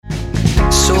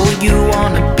you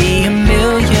wanna be a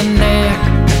millionaire.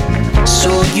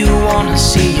 So you wanna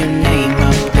see your name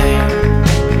up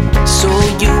there. So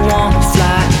you wanna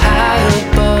fly high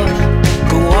above,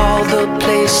 go all the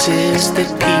places that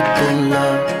people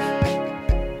love.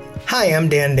 Hi, I'm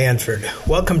Dan Danford.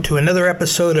 Welcome to another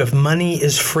episode of Money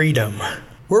is Freedom.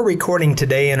 We're recording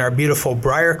today in our beautiful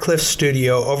Briarcliff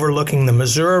studio overlooking the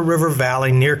Missouri River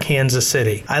Valley near Kansas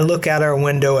City. I look out our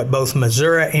window at both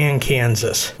Missouri and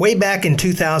Kansas. Way back in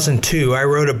 2002, I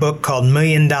wrote a book called $1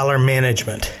 Million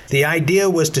Management. The idea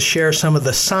was to share some of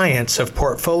the science of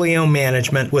portfolio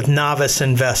management with novice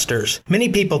investors. Many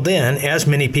people then, as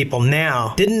many people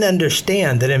now, didn't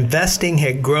understand that investing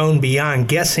had grown beyond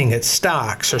guessing at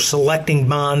stocks or selecting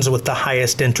bonds with the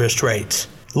highest interest rates.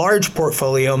 Large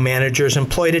portfolio managers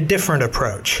employed a different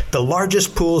approach. The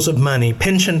largest pools of money,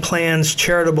 pension plans,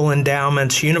 charitable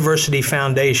endowments, university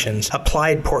foundations,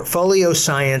 applied portfolio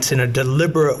science in a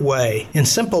deliberate way. In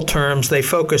simple terms, they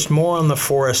focused more on the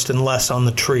forest and less on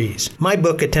the trees. My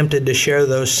book attempted to share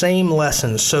those same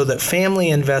lessons so that family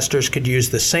investors could use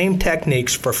the same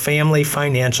techniques for family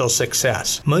financial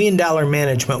success. $1 Million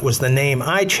Management was the name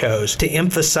I chose to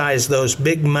emphasize those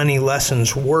big money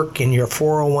lessons work in your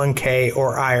 401k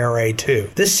or IRA too.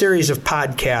 This series of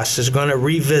podcasts is going to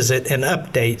revisit and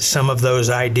update some of those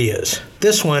ideas.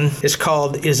 This one is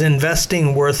called Is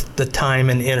Investing Worth the Time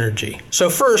and Energy?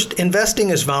 So first, investing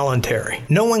is voluntary.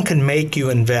 No one can make you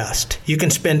invest. You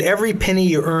can spend every penny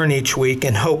you earn each week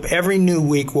and hope every new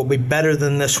week will be better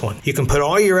than this one. You can put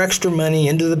all your extra money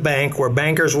into the bank where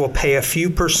bankers will pay a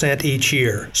few % each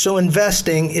year. So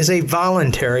investing is a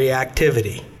voluntary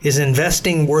activity. Is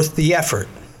investing worth the effort?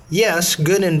 Yes,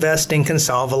 good investing can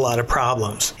solve a lot of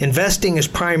problems. Investing is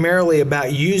primarily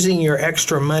about using your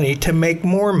extra money to make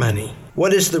more money.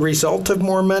 What is the result of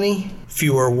more money?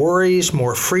 Fewer worries,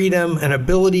 more freedom, and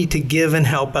ability to give and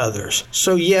help others.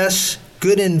 So yes,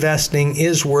 good investing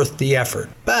is worth the effort.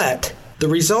 But the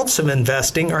results of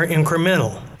investing are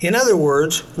incremental. In other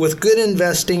words, with good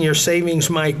investing, your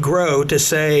savings might grow to,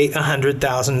 say,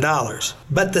 $100,000.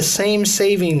 But the same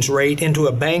savings rate into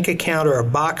a bank account or a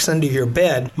box under your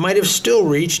bed might have still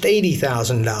reached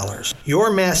 $80,000.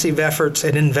 Your massive efforts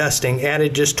at investing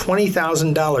added just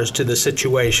 $20,000 to the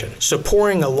situation. So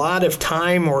pouring a lot of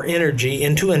time or energy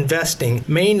into investing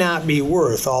may not be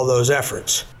worth all those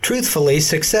efforts. Truthfully,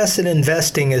 success in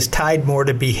investing is tied more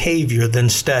to behavior than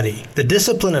study. The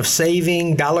discipline of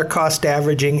saving, dollar cost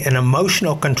averaging, and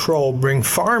emotional control bring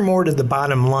far more to the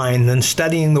bottom line than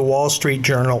studying the Wall Street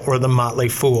Journal or the Motley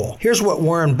Fool. Here's what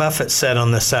Warren Buffett said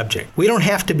on the subject. We don't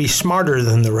have to be smarter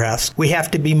than the rest. We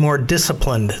have to be more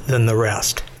disciplined than the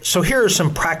rest. So here are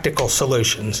some practical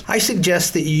solutions. I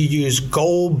suggest that you use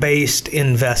goal-based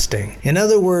investing. In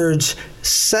other words,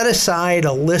 set aside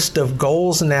a list of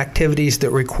goals and activities that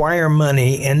require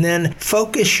money and then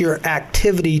focus your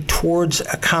activity towards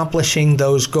accomplishing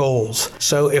those goals.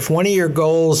 So if one of your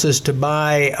goals is to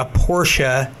buy a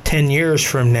Porsche 10 years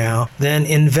from now, then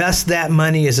invest that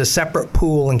money as a separate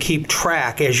pool and keep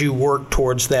track as you work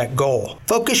towards that goal.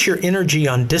 Focus your energy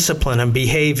on discipline and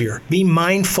behavior. Be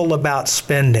mindful about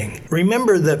spending.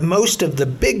 Remember that most of the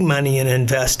big money in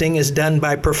investing is done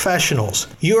by professionals.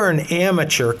 You are an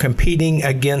amateur competing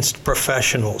against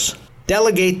professionals.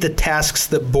 Delegate the tasks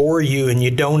that bore you and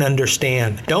you don't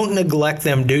understand. Don't neglect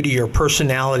them due to your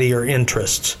personality or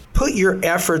interests. Put your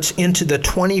efforts into the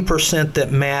 20%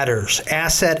 that matters,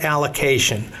 asset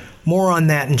allocation. More on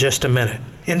that in just a minute.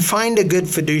 And find a good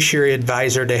fiduciary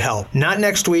advisor to help. Not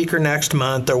next week or next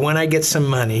month or when I get some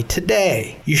money.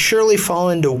 Today. You surely fall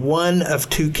into one of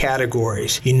two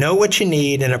categories. You know what you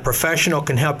need and a professional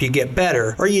can help you get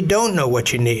better, or you don't know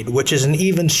what you need, which is an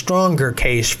even stronger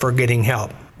case for getting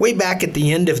help. Way back at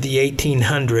the end of the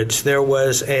 1800s, there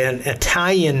was an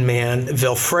Italian man,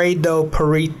 Vilfredo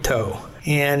Pareto,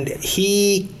 and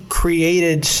he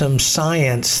created some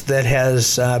science that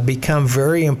has become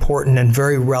very important and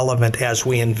very relevant as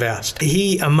we invest.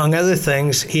 He, among other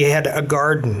things, he had a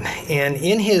garden, and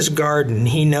in his garden,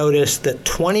 he noticed that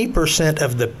 20%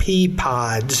 of the pea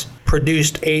pods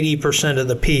produced 80% of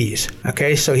the peas.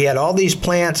 Okay, so he had all these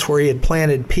plants where he had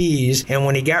planted peas, and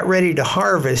when he got ready to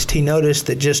harvest, he noticed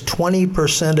that just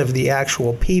 20% of the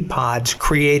actual pea pods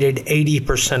created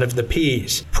 80% of the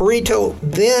peas. Pareto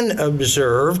then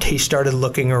observed, he started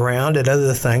looking around at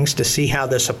other things to see how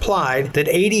this applied, that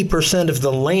 80% of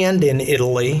the land in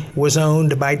Italy was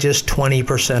owned by just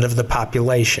 20% of the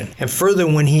population. And further,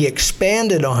 when he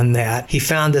expanded on that, he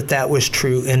found that that was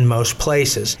true in most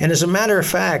places. And as a matter of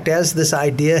fact, as as this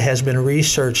idea has been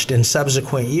researched in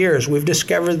subsequent years, we've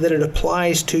discovered that it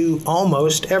applies to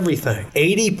almost everything.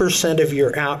 80% of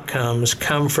your outcomes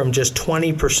come from just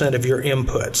 20% of your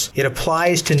inputs. It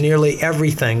applies to nearly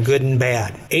everything, good and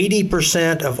bad.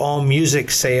 80% of all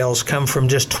music sales come from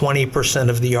just 20%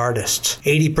 of the artists.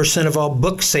 80% of all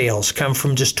book sales come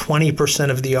from just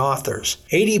 20% of the authors.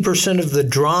 80% of the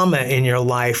drama in your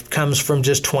life comes from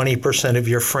just 20% of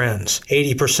your friends.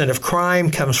 80% of crime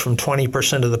comes from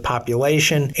 20% of the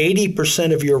population.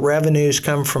 80% of your revenues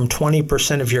come from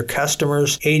 20% of your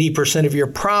customers. 80% of your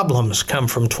problems come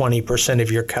from 20%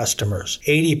 of your customers.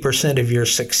 80% of your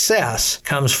success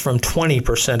comes from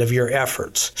 20% of your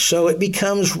efforts. So it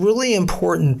becomes really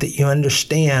important that you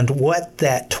understand what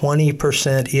that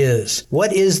 20% is.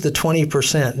 What is the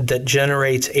 20% that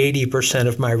generates 80%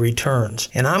 of my returns?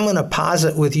 And I'm going to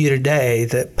posit with you today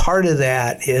that part of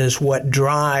that is what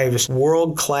drives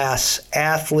world-class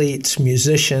athletes,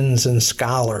 musicians, and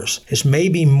scholars. Is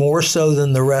maybe more so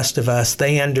than the rest of us,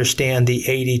 they understand the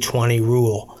 80-20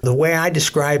 rule. The way I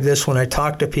describe this when I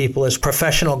talk to people is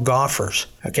professional golfers,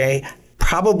 okay?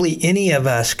 Probably any of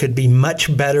us could be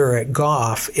much better at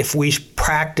golf if we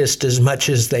practiced as much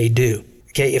as they do.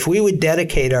 Okay, if we would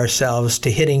dedicate ourselves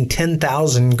to hitting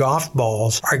 10,000 golf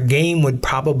balls, our game would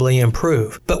probably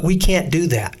improve. But we can't do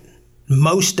that.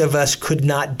 Most of us could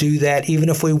not do that even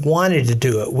if we wanted to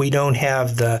do it. We don't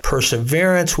have the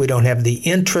perseverance, we don't have the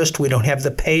interest, we don't have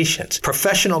the patience.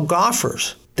 Professional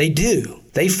golfers, they do.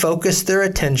 They focus their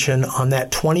attention on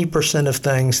that 20% of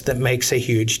things that makes a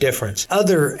huge difference.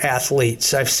 Other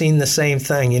athletes, I've seen the same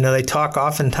thing. You know, they talk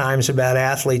oftentimes about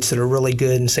athletes that are really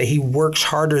good and say he works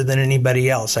harder than anybody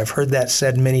else. I've heard that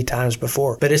said many times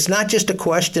before. But it's not just a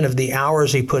question of the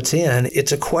hours he puts in.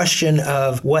 It's a question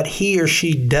of what he or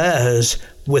she does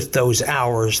with those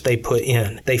hours they put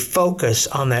in. They focus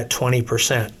on that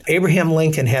 20%. Abraham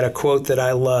Lincoln had a quote that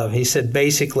I love. He said,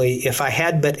 basically, if I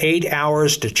had but 8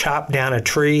 hours to chop down a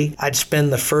tree, I'd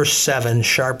spend the first 7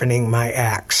 sharpening my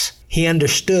axe. He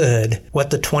understood what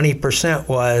the 20%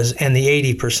 was and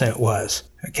the 80% was.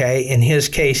 Okay, in his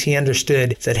case, he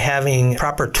understood that having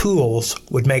proper tools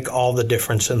would make all the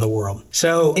difference in the world.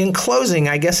 So in closing,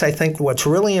 I guess I think what's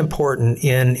really important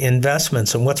in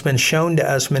investments and what's been shown to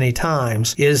us many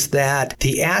times is that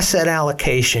the asset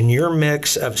allocation, your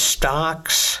mix of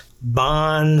stocks,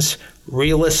 bonds,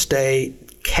 real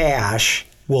estate, cash,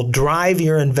 will drive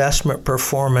your investment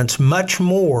performance much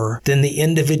more than the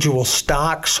individual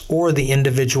stocks or the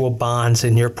individual bonds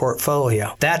in your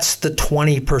portfolio. That's the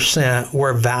 20%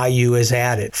 where value is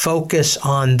added. Focus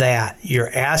on that, your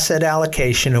asset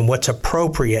allocation and what's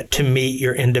appropriate to meet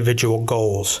your individual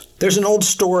goals. There's an old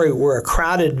story where a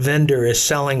crowded vendor is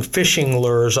selling fishing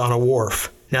lures on a wharf.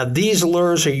 Now, these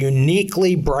lures are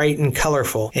uniquely bright and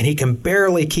colorful, and he can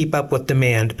barely keep up with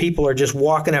demand. People are just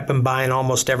walking up and buying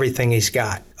almost everything he's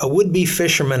got. A would-be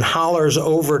fisherman hollers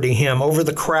over to him, over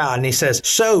the crowd, and he says,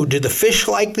 "So, do the fish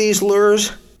like these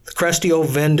lures?" The crusty old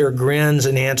vendor grins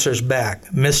and answers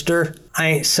back, "Mister, I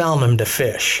ain't selling them to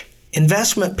fish."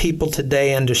 Investment people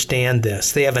today understand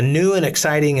this. They have a new and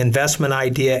exciting investment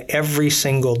idea every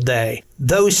single day.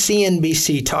 Those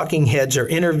CNBC talking heads are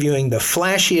interviewing the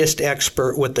flashiest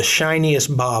expert with the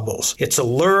shiniest baubles. It's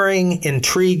alluring,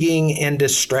 intriguing, and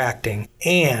distracting.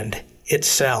 And it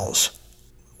sells.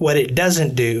 What it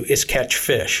doesn't do is catch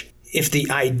fish. If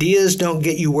the ideas don't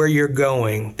get you where you're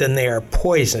going, then they are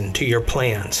poison to your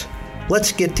plans.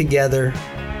 Let's get together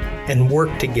and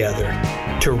work together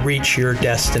to reach your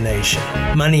destination.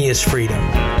 Money is freedom,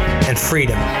 and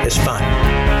freedom is fun.